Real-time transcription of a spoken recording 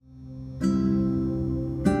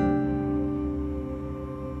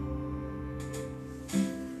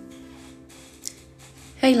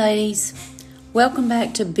Hey ladies, welcome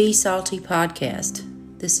back to Be Salty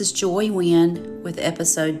Podcast. This is Joy Wynn with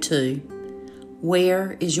episode 2,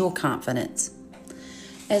 Where is Your Confidence?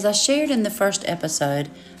 As I shared in the first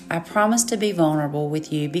episode, I promised to be vulnerable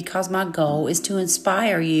with you because my goal is to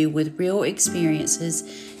inspire you with real experiences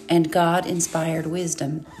and God-inspired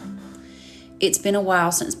wisdom. It's been a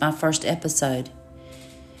while since my first episode,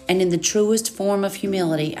 and in the truest form of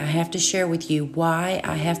humility, I have to share with you why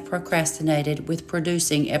I have procrastinated with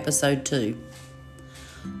producing episode 2.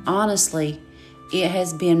 Honestly, it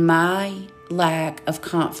has been my lack of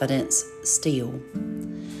confidence still.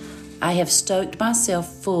 I have stoked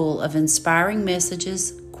myself full of inspiring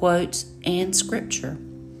messages, quotes, and scripture.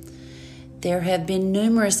 There have been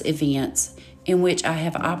numerous events in which I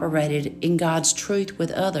have operated in God's truth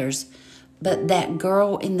with others, but that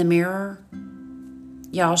girl in the mirror,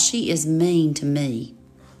 y'all, she is mean to me.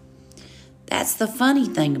 That's the funny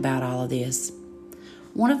thing about all of this.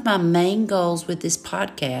 One of my main goals with this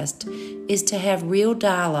podcast is to have real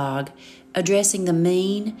dialogue addressing the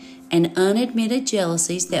mean and unadmitted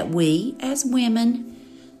jealousies that we, as women,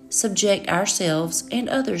 subject ourselves and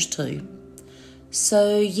others to.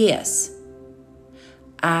 So, yes,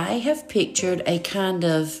 I have pictured a kind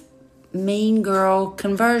of mean girl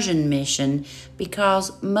conversion mission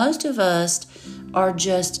because most of us are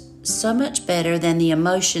just so much better than the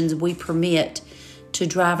emotions we permit to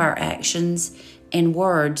drive our actions and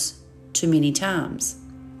words too many times.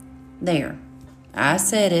 There, I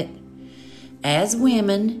said it. As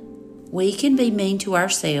women, we can be mean to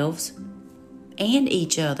ourselves and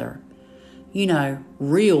each other. You know,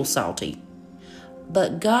 real salty.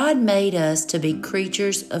 But God made us to be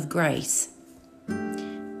creatures of grace.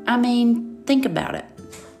 I mean, think about it.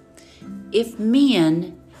 If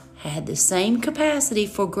men had the same capacity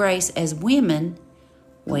for grace as women,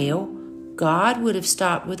 well, God would have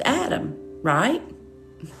stopped with Adam, right?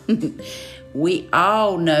 We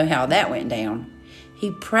all know how that went down.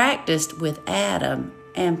 He practiced with Adam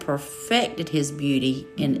and perfected his beauty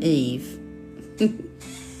in Eve.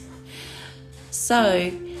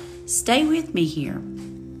 So, stay with me here.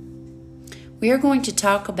 We are going to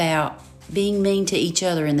talk about being mean to each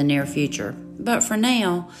other in the near future. But for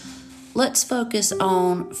now, let's focus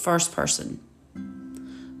on first person.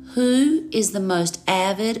 Who is the most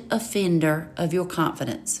avid offender of your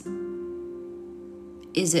confidence?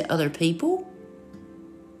 Is it other people?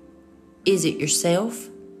 Is it yourself?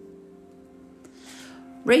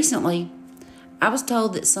 Recently, I was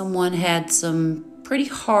told that someone had some pretty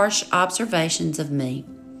harsh observations of me.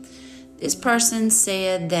 This person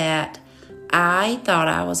said that I thought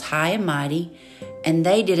I was high and mighty and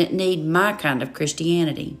they didn't need my kind of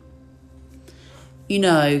Christianity. You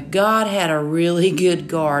know, God had a really good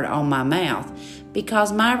guard on my mouth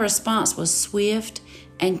because my response was swift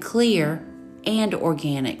and clear and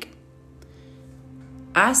organic.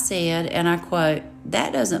 I said, and I quote,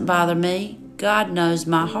 "That doesn't bother me. God knows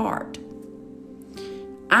my heart."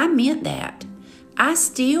 I meant that. I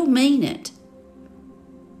still mean it.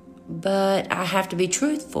 But I have to be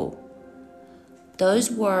truthful.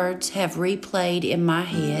 Those words have replayed in my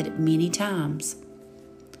head many times.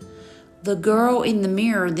 The girl in the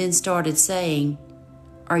mirror then started saying,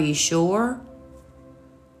 "Are you sure?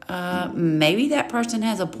 Maybe that person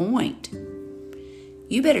has a point.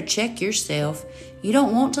 You better check yourself. You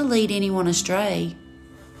don't want to lead anyone astray."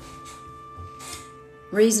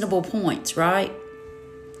 Reasonable points, right?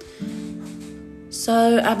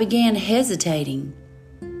 So I began hesitating.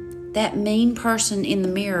 That mean person in the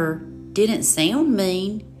mirror didn't sound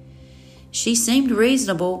mean. She seemed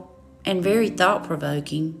reasonable and very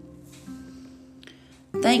thought-provoking.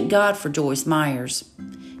 Thank God for Joyce Myers.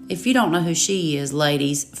 If you don't know who she is,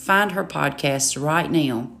 ladies, find her podcast right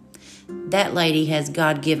now. That lady has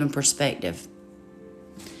God-given perspective.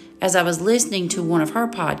 As I was listening to one of her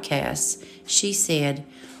podcasts, she said,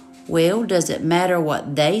 "Well, does it matter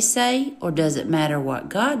what they say or does it matter what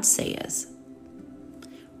God says?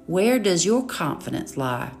 Where does your confidence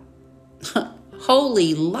lie?"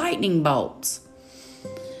 Holy lightning bolts.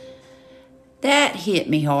 That hit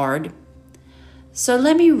me hard. So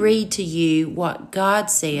let me read to you what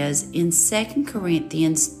God says in 2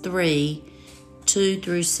 Corinthians 3, 2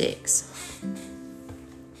 through 6.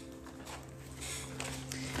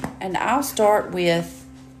 And I'll start with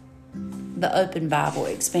the Open Bible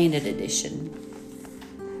Expanded Edition.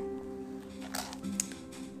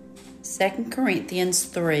 2 Corinthians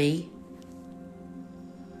 3,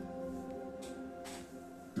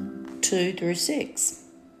 2 through 6.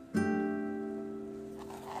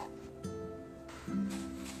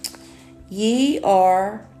 Ye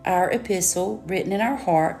are our epistle, written in our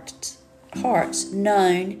hearts,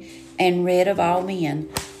 known and read of all men.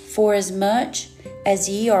 Forasmuch as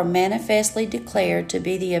ye are manifestly declared to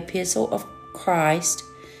be the epistle of Christ,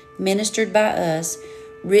 ministered by us,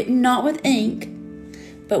 written not with ink,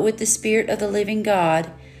 but with the Spirit of the living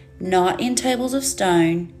God, not in tables of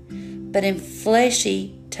stone, but in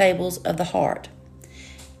fleshy tables of the heart.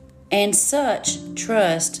 And such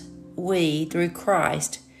trust we through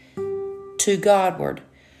Christ to Godward,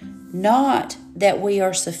 not that we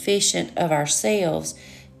are sufficient of ourselves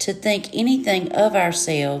to think anything of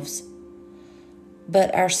ourselves,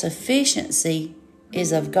 but our sufficiency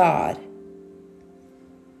is of God.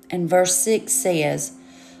 And verse 6 says,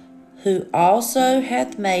 who also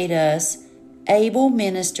hath made us able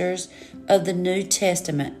ministers of the New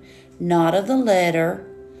Testament, not of the letter,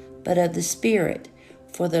 but of the Spirit.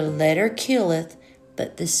 For the letter killeth,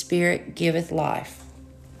 but the Spirit giveth life.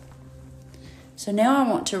 So now I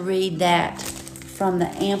want to read that from the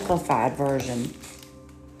Amplified Version.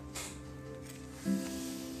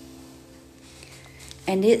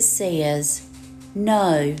 And it says,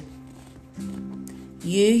 no,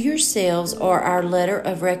 you yourselves are our letter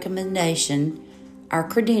of recommendation, our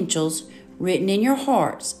credentials, written in your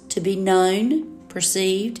hearts, to be known,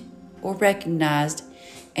 perceived, or recognized,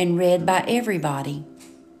 and read by everybody.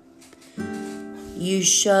 You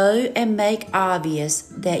show and make obvious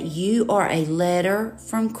that you are a letter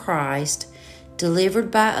from Christ,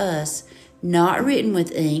 delivered by us, not written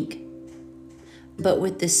with ink, but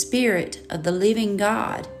with the Spirit of the living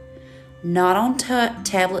God, not on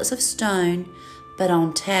tablets of stone, but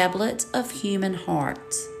on tablets of human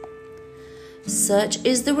hearts. Such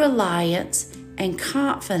is the reliance and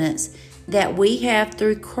confidence that we have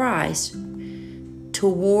through Christ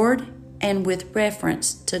toward and with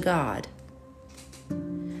reference to God.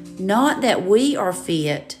 Not that we are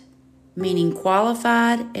fit, meaning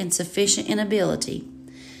qualified and sufficient in ability.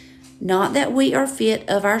 Not that we are fit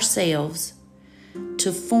of ourselves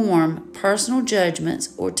to form personal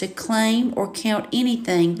judgments or to claim or count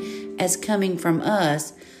anything as coming from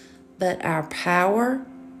us, but our power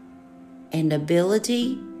and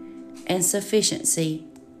ability and sufficiency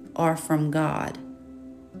are from God.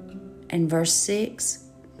 And verse 6,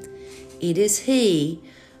 it is He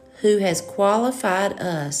who has qualified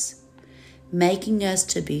us, making us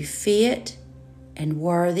to be fit and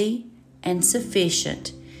worthy and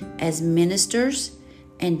sufficient as ministers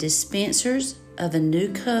and dispensers of a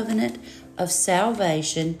new covenant of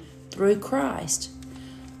salvation through Christ,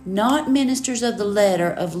 not ministers of the letter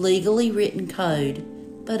of legally written code,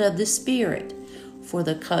 but of the Spirit. For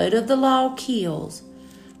the code of the law kills,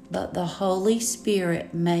 but the Holy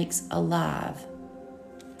Spirit makes alive.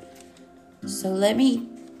 So let me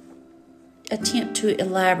attempt to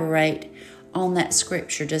elaborate on that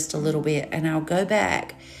scripture just a little bit, and I'll go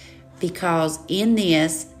back because in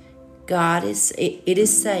this, it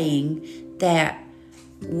is saying that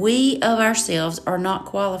we of ourselves are not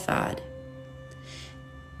qualified.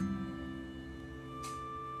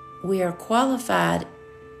 We are qualified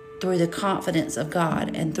through the confidence of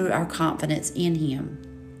God and through our confidence in Him.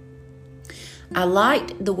 I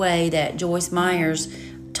liked the way that Joyce Myers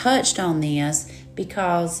touched on this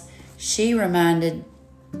because she reminded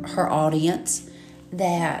her audience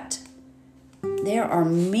that there are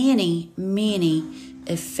many, many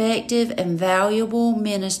effective and valuable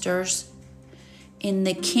ministers in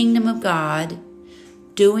the kingdom of God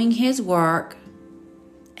doing His work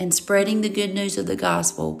and spreading the good news of the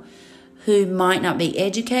gospel who might not be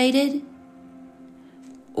educated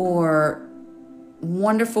or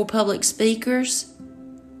wonderful public speakers,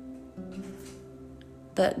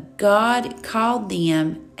 but God called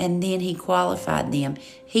them and then He qualified them.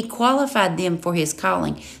 He qualified them for His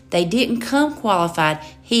calling. They didn't come qualified.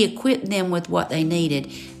 He equipped them with what they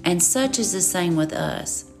needed. And such is the same with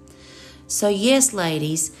us. So yes,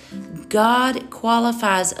 ladies, God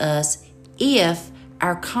qualifies us if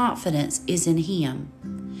our confidence is in Him.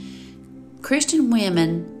 Christian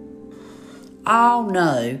women all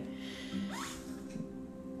know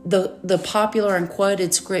the popular and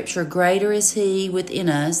quoted scripture, greater is He within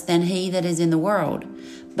us than he that is in the world.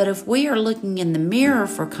 But if we are looking in the mirror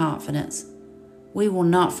for confidence, we will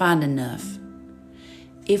not find enough.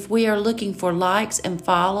 If we are looking for likes and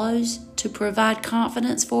follows to provide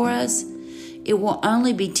confidence for us, it will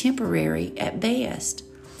only be temporary at best.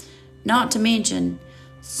 Not to mention,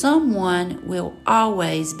 someone will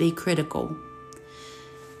always be critical.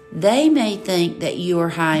 They may think that you are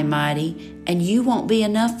high and mighty and you won't be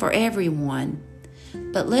enough for everyone.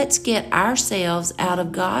 But let's get ourselves out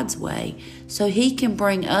of God's way so He can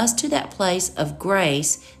bring us to that place of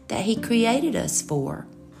grace that He created us for.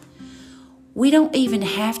 We don't even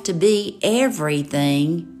have to be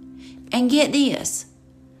everything. And get this,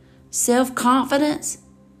 Self-confidence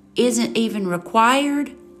isn't even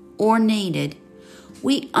required or needed.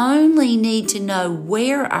 We only need to know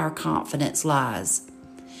where our confidence lies.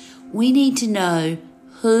 We need to know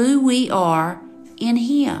who we are in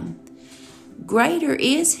Him. Greater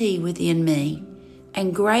is He within me,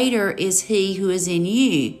 and greater is He who is in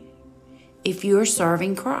you if you're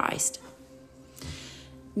serving Christ.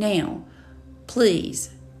 Now,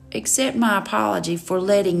 please accept my apology for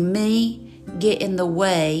letting me get in the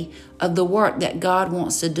way of the work that God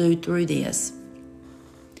wants to do through this.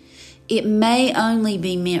 It may only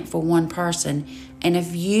be meant for one person, and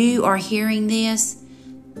if you are hearing this,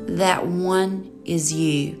 that one is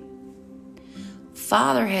you.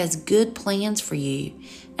 Father has good plans for you,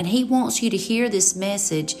 and He wants you to hear this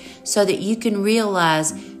message so that you can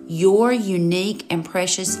realize your unique and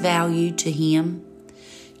precious value to Him.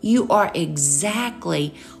 You are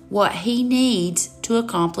exactly what He needs to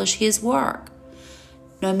accomplish His work.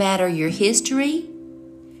 No matter your history,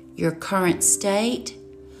 your current state,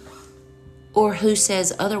 or who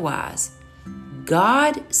says otherwise,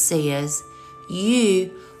 God says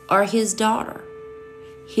you are His daughter,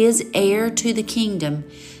 His heir to the kingdom,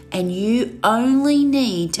 and you only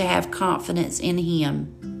need to have confidence in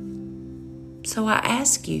Him. So I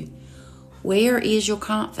ask you, where is your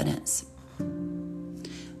confidence?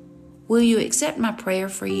 Will you accept my prayer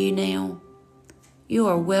for you now? You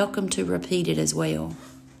are welcome to repeat it as well.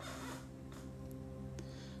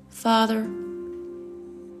 Father,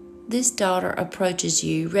 this daughter approaches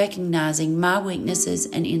you recognizing my weaknesses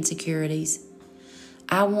and insecurities.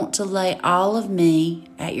 I want to lay all of me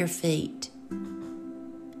at your feet.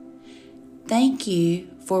 Thank you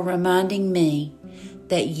for reminding me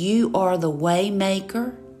that you are the way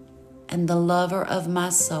maker and the lover of my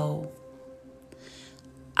soul.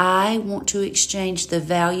 I want to exchange the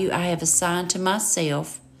value I have assigned to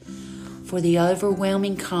myself for the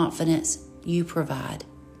overwhelming confidence you provide.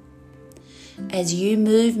 As you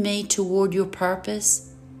move me toward your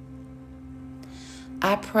purpose,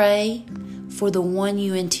 I pray for the one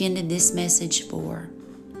you intended this message for.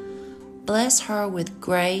 Bless her with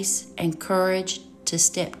grace and courage to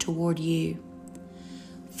step toward you.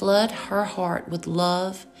 Flood her heart with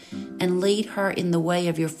love and lead her in the way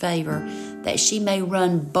of your favor, that she may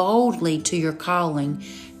run boldly to your calling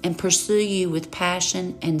and pursue you with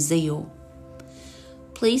passion and zeal.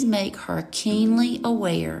 Please make her keenly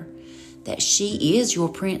aware that she is your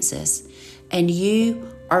princess, and you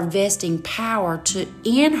are vesting power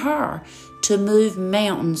in her to move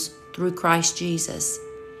mountains through Christ Jesus.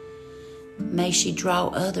 May she draw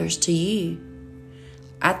others to you.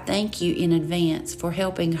 I thank you in advance for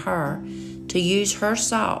helping her to use her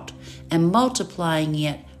salt and multiplying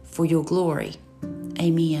it for your glory.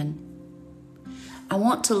 Amen. I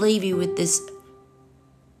want to leave you with this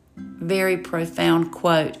very profound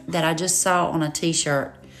quote that I just saw on a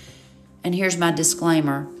t-shirt. And here's my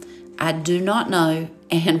disclaimer. I do not know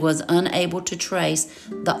and was unable to trace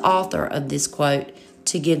the author of this quote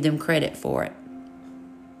to give them credit for it.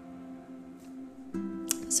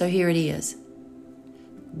 So here it is.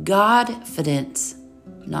 Godfidence,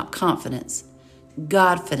 not confidence.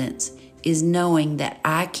 Godfidence is knowing that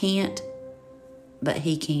I can't, but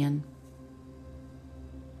He can.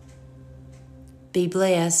 Be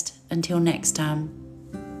blessed until next time.